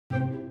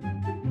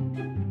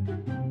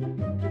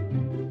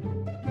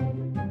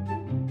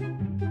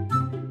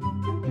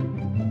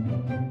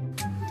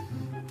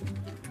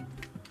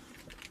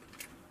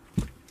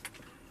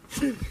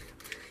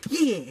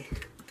Yeah.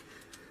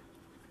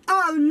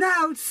 Oh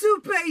no,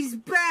 Suppe's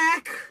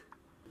back!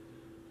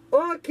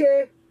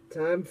 Okay,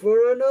 time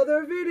for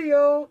another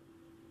video.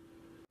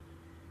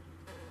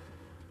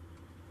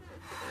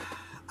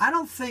 I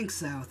don't think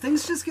so.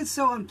 Things just get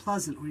so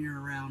unpleasant when you're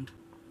around.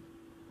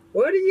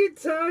 What are you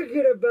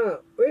talking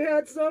about? We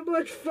had so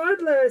much fun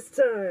last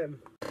time.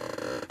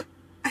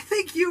 I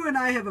think you and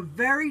I have a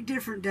very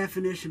different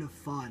definition of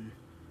fun.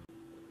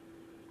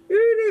 You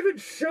didn't even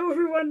show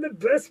everyone the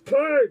best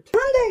part.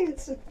 I'm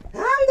dancing,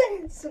 I'm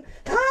dancing,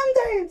 I'm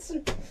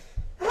dancing,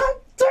 I'm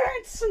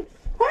dancing,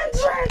 I'm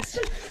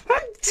dancing,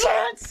 I'm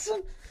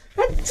dancing,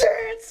 I'm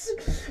dancing,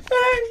 I'm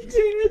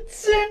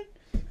dancing,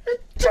 I'm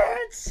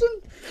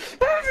dancing,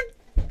 I'm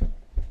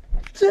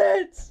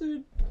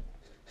dancing,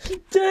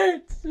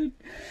 dancing,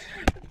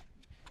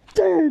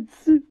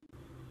 dancing.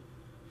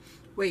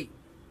 Wait,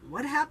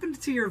 what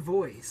happened to your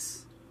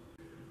voice?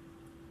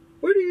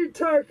 What are you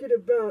talking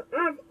about?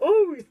 I've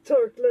always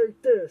talked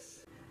like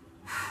this.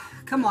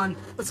 Come on,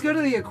 let's go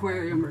to the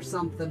aquarium or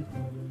something.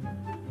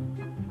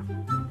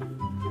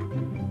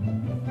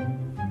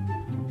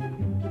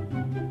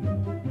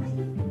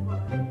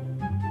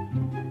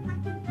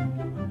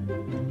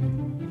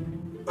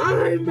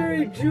 I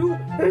made you,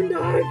 and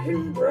I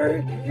can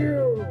break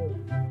you.